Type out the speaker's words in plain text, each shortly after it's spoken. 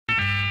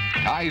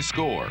High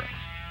score.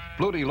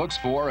 Flutie looks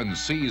for and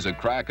sees a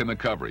crack in the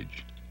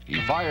coverage.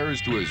 He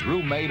fires to his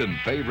roommate and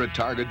favorite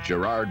target,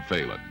 Gerard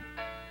Phelan.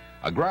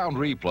 A ground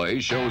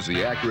replay shows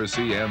the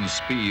accuracy and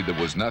speed that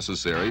was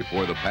necessary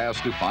for the pass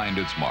to find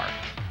its mark.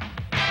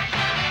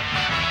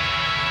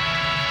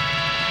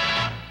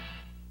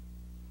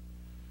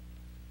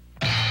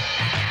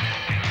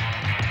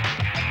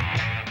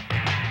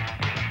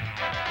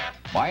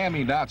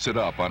 Miami knots it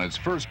up on its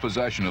first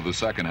possession of the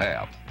second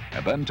half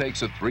and then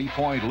takes a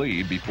 3-point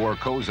lead before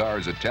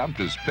Kozar's attempt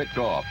is picked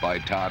off by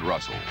Todd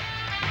Russell.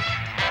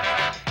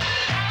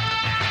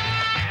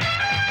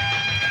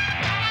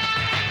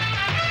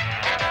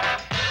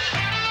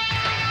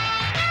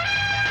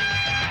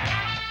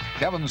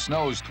 Kevin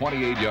Snow's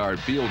 28-yard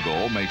field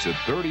goal makes it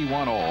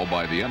 31-all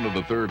by the end of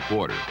the third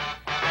quarter.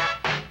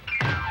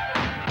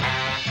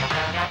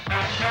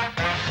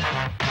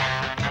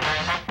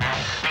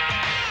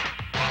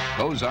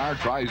 Kozar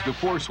tries to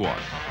force one.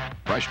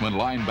 Freshman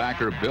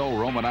linebacker Bill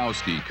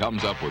Romanowski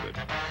comes up with it.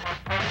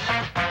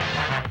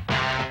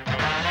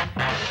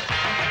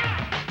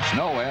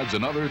 Snow adds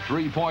another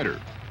three-pointer.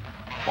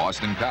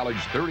 Boston College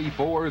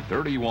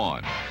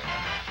 34-31.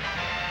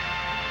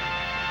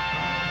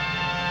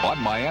 But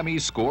Miami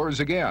scores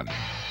again.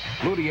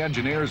 Flutie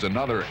engineers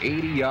another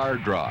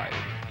 80-yard drive.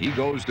 He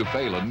goes to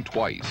Phelan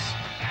twice.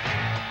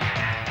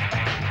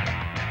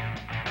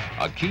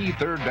 A key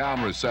third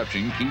down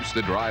reception keeps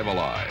the drive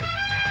alive.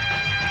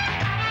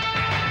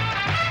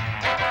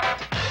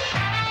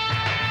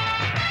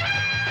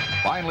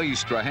 Finally,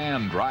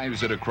 Strahan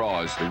drives it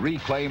across to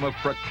reclaim a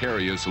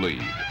precarious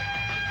lead.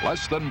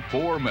 Less than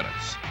 4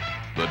 minutes.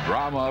 The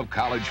drama of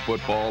college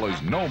football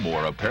is no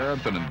more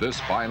apparent than in this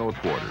final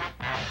quarter.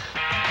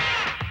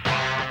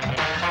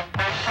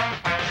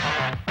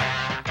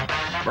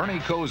 Bernie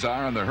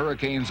Kozar and the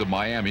Hurricanes of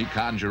Miami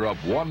conjure up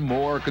one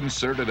more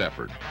concerted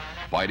effort,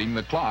 fighting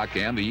the clock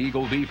and the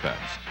Eagle defense.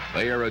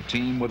 They are a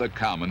team with a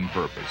common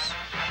purpose.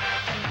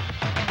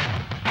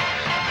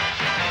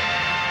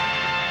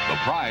 The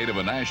pride of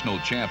a national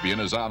champion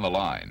is on the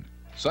line.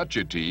 Such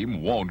a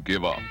team won't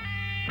give up.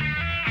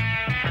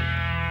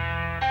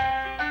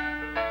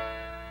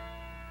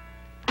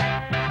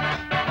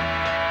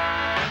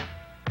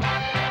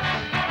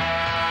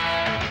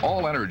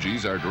 All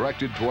energies are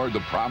directed toward the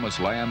promised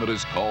land that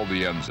is called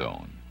the end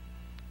zone.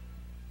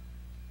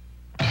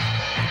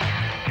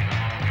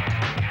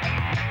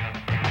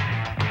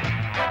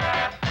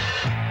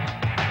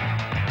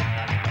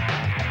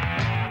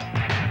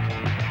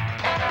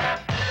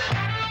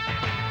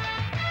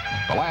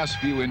 The last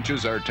few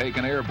inches are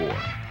taken airborne.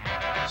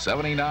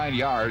 79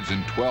 yards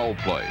in 12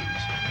 plays.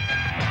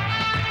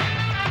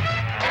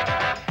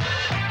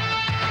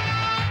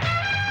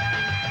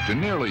 To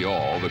nearly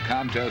all, the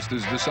contest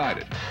is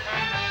decided.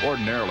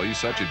 Ordinarily,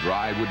 such a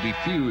drive would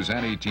diffuse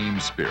any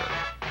team's spirit,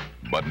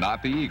 but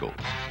not the Eagles,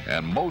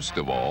 and most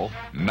of all,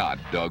 not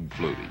Doug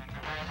Flutie.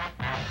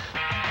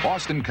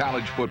 Boston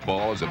College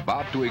football is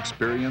about to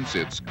experience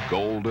its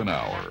golden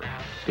hour.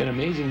 He's got an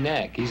amazing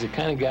knack. He's the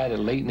kind of guy that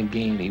late in the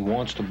game, he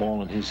wants the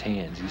ball in his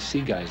hands. You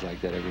see guys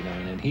like that every now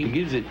and then. He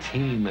gives a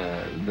team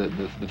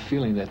the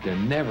feeling that they're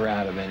never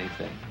out of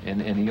anything.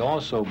 And he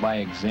also, by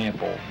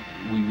example,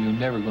 you're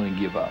never going to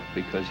give up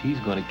because he's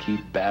going to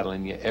keep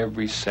battling you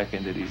every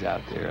second that he's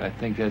out there. I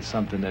think that's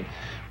something that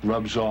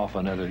rubs off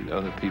on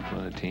other people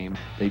on the team.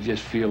 They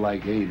just feel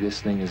like, hey,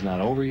 this thing is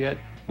not over yet.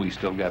 We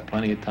still got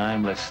plenty of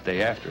time. Let's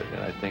stay after it.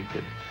 And I think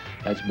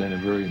that's been a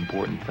very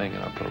important thing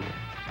in our program.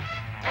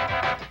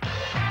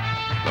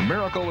 The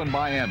miracle in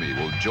Miami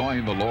will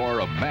join the lore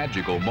of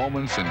magical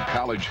moments in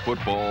college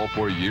football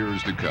for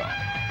years to come.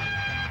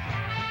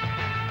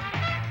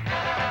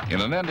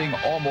 In an ending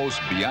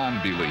almost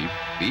beyond belief,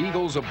 the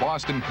Eagles of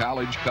Boston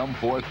College come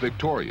forth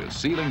victorious,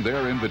 sealing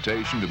their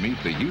invitation to meet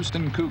the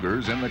Houston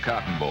Cougars in the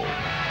Cotton Bowl.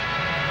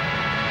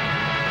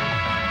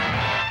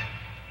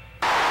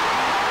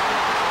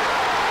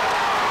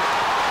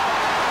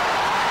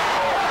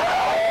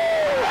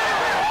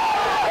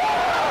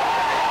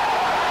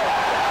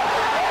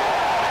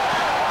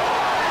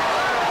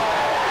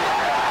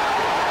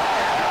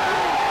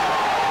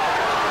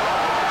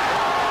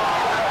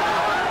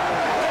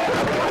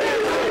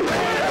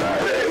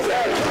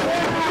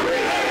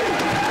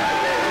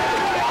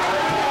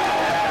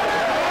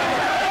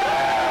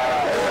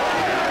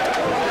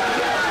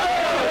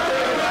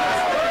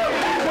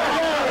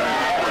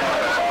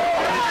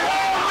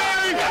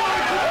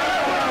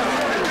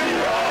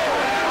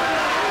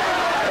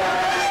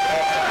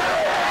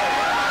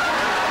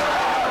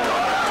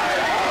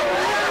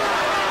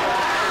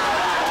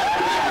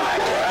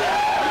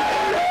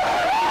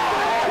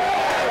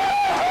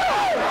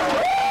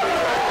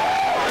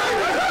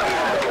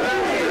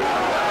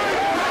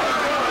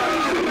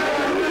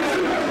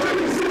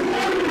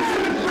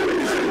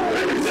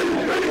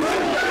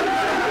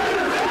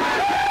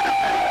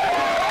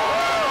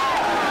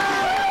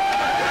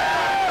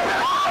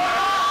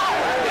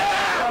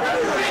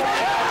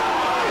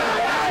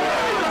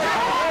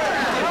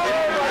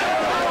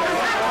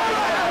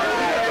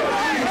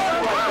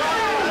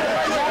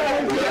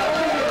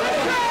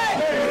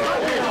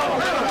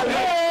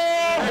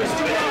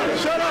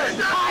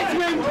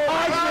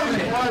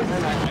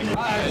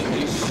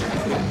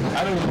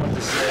 I don't know what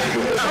to say.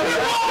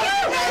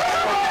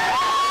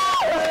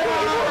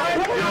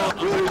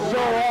 We're so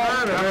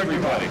proud of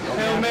everybody.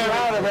 Hail Mary.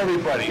 Proud of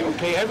everybody.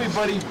 Okay,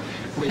 everybody.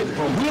 We need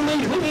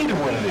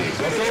one of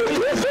these. Okay. We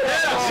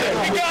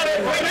got it.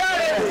 We got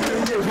it.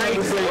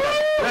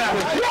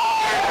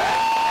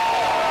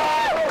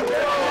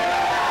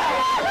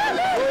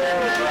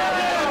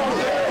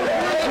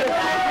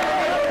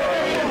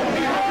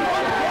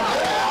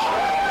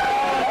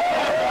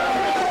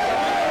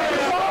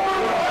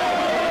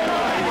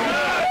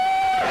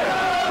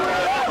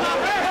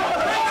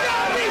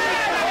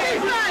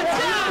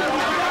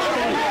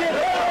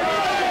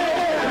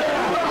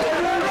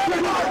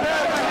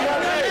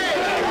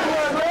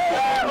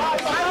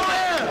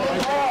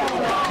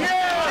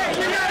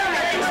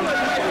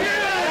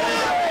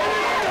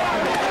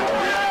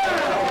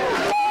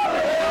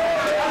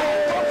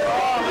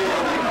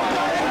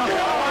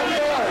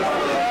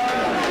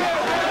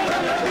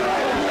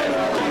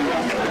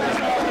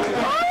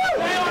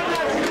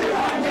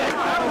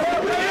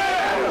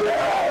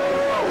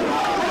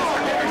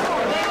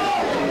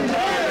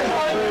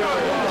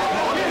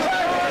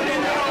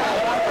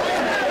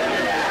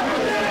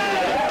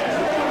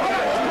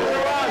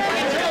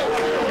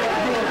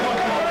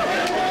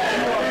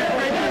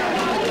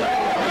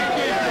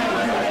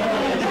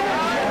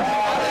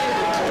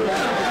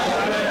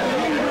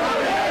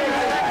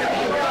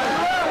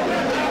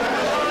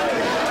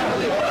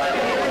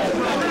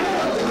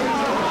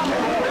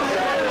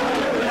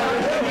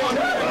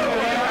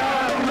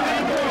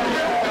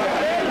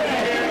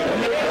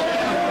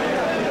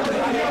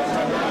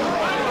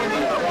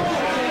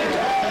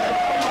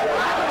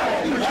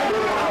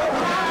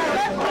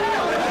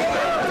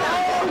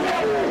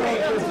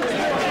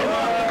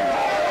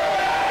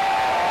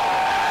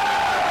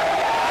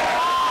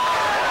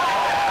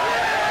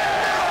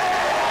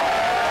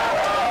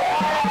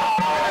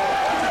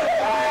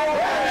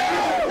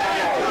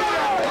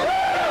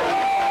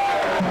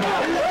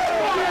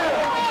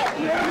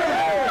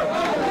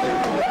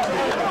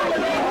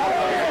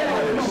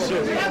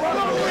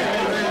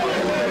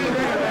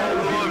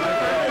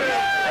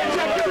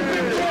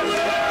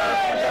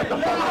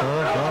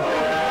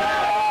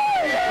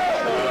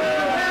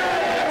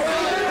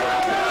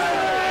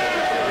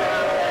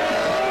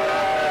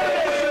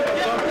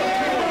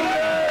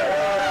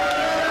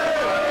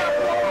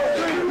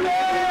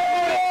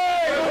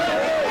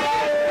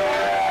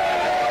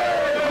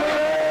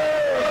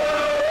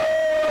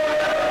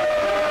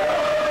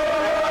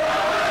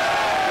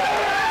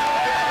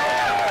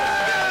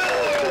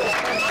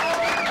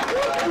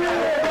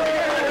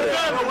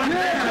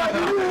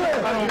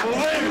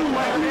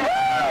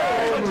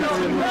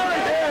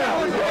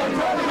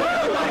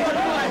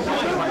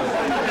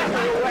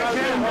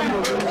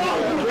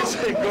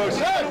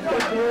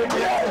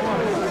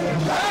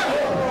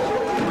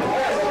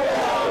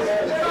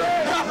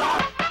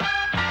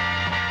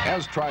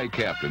 As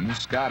tri-captains,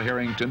 Scott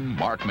Harrington,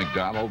 Mark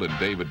McDonald, and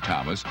David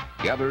Thomas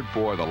gathered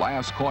for the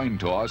last coin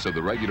toss of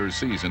the regular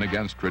season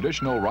against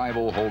traditional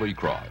rival Holy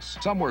Cross.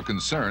 Some were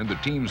concerned the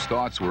team's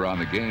thoughts were on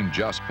the game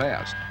just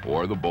past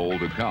or the bowl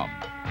to come.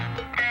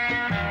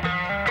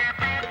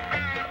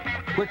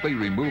 Quickly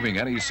removing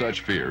any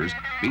such fears,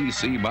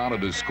 BC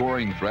mounted a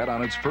scoring threat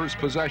on its first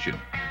possession.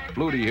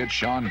 Flutie hit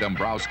Sean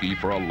Dombrowski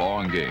for a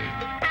long gain.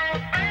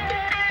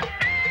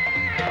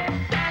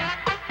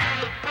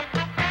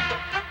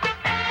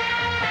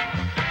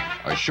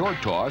 A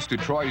short toss to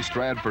Troy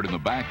Stradford in the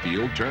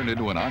backfield turned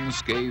into an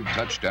unscathed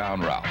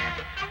touchdown route.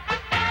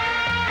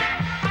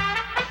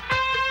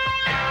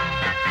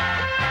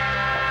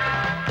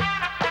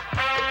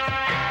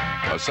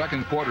 A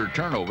second quarter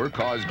turnover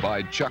caused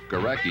by Chuck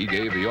Gorecki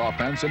gave the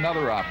offense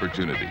another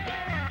opportunity.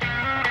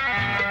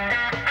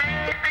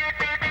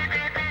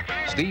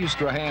 Steve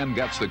Strahan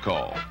gets the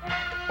call.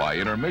 By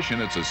intermission,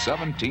 it's a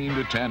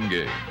 17-10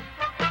 game.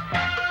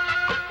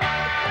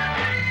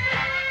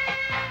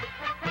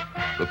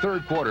 The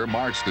third quarter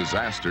marks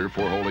disaster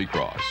for Holy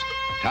Cross.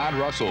 Todd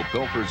Russell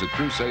pilfers a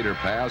Crusader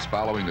pass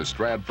following a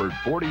Stradford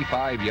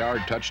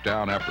 45-yard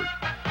touchdown effort.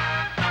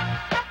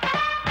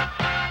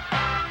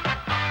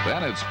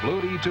 Then it's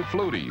Flutie to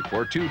Flutie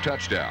for 2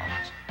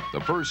 touchdowns.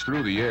 The first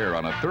through the air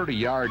on a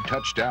 30-yard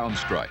touchdown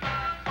strike.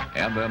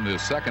 And then the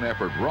second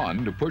effort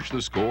run to push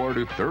the score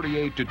to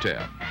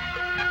 38-10.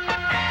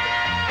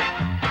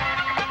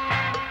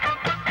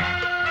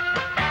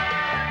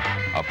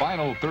 A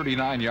final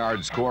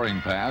 39-yard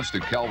scoring pass to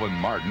Kelvin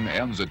Martin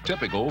ends a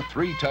typical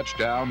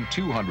 3-touchdown,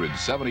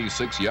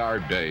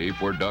 276-yard day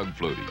for Doug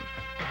Flutie.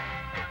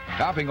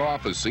 Topping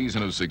off a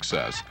season of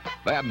success,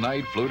 that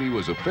night Flutie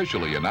was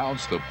officially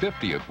announced the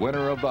 50th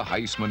winner of the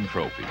Heisman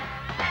Trophy.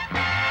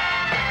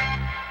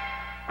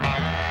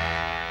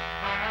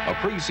 A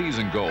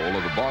preseason goal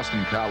of the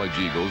Boston College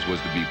Eagles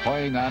was to be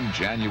playing on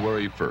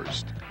January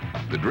 1st.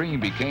 The dream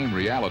became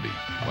reality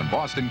when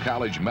Boston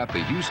College met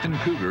the Houston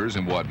Cougars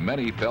in what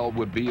many felt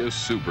would be a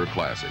super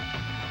classic.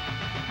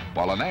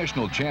 While a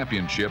national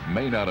championship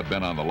may not have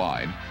been on the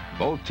line,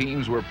 both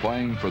teams were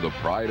playing for the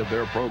pride of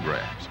their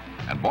programs.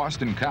 and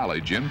Boston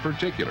College in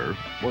particular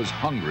was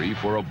hungry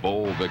for a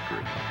bowl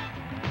victory.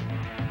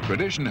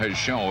 Tradition has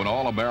shown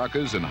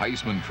All-Americas and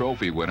Heisman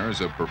Trophy winners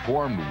have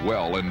performed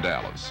well in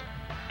Dallas.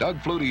 Doug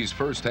Flutie's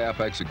first half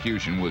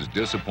execution was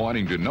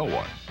disappointing to no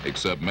one,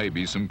 except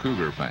maybe some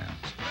Cougar fans.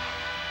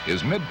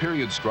 His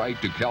mid-period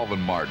strike to Calvin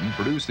Martin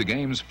produced the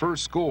game's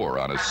first score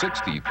on a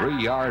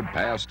 63-yard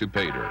pass to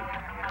pay dirt.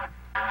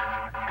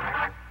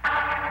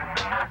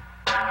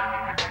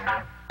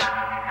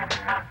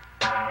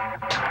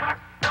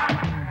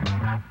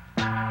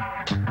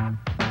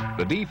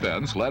 The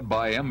defense, led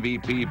by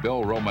MVP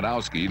Bill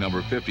Romanowski,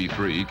 number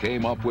 53,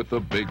 came up with the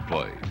big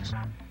plays.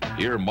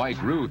 Here,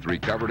 Mike Ruth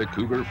recovered a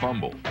Cougar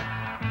fumble.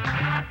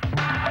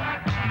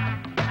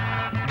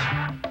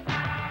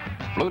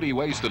 Flutie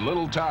wasted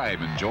little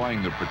time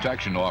enjoying the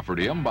protection offered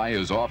him by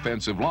his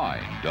offensive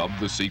line, dubbed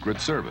the Secret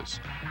Service,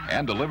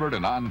 and delivered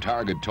an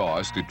on-target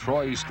toss to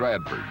Troy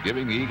Stradford,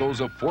 giving the Eagles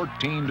a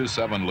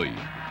 14-7 lead.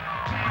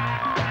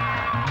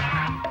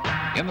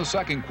 In the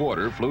second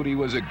quarter, Flutie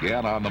was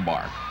again on the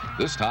mark,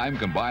 this time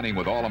combining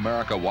with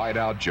All-America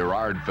wideout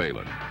Gerard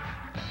Phelan.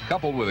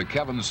 Coupled with a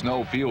Kevin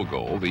Snow field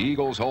goal, the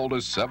Eagles hold a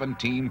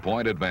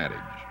 17-point advantage.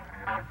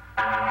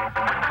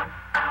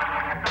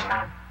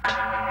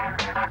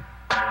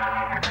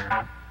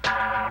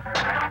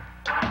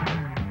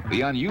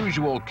 The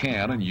unusual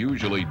can and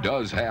usually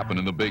does happen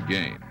in the big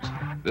games.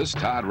 This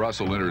Todd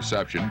Russell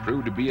interception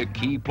proved to be a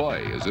key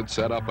play as it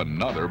set up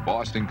another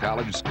Boston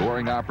College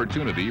scoring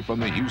opportunity from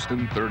the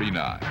Houston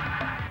 39.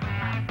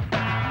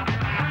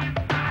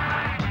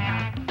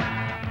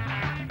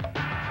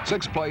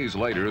 Six plays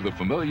later, the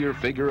familiar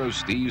figure of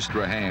Steve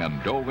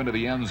Strahan dove into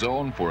the end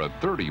zone for a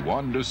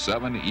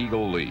 31-7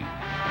 Eagle lead.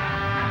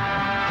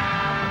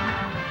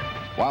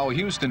 While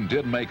Houston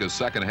did make a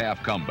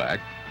second-half comeback,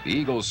 the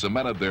Eagles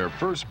cemented their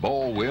first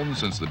bowl win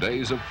since the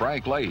days of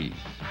Frank Leahy,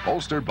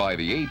 bolstered by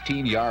the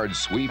 18-yard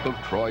sweep of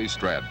Troy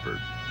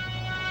Stradford.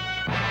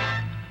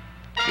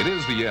 It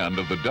is the end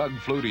of the Doug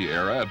Flutie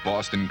era at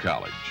Boston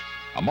College.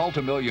 A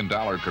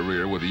multi-million-dollar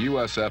career with the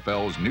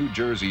USFL's New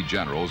Jersey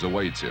Generals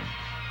awaits him.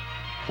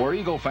 For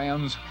Eagle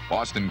fans,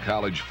 Boston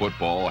College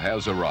football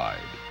has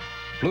arrived.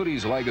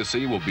 Flutie's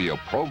legacy will be a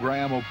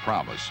program of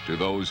promise to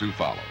those who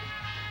follow.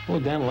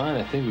 Well, down the line,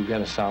 I think we've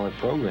got a solid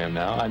program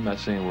now. I'm not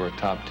saying we're a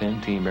top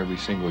 10 team every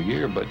single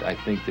year, but I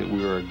think that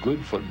we're a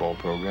good football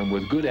program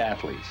with good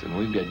athletes, and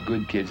we've got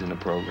good kids in the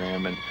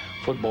program, and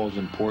football is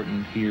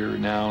important here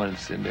now, and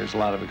there's a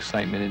lot of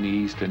excitement in the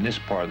East and this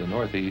part of the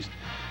Northeast,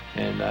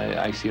 and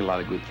I see a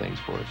lot of good things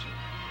for us.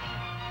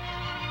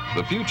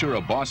 The future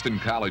of Boston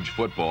College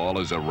football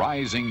is a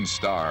rising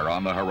star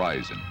on the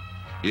horizon.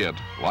 It,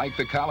 like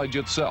the college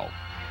itself,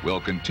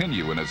 will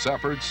continue in its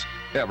efforts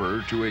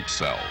ever to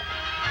excel.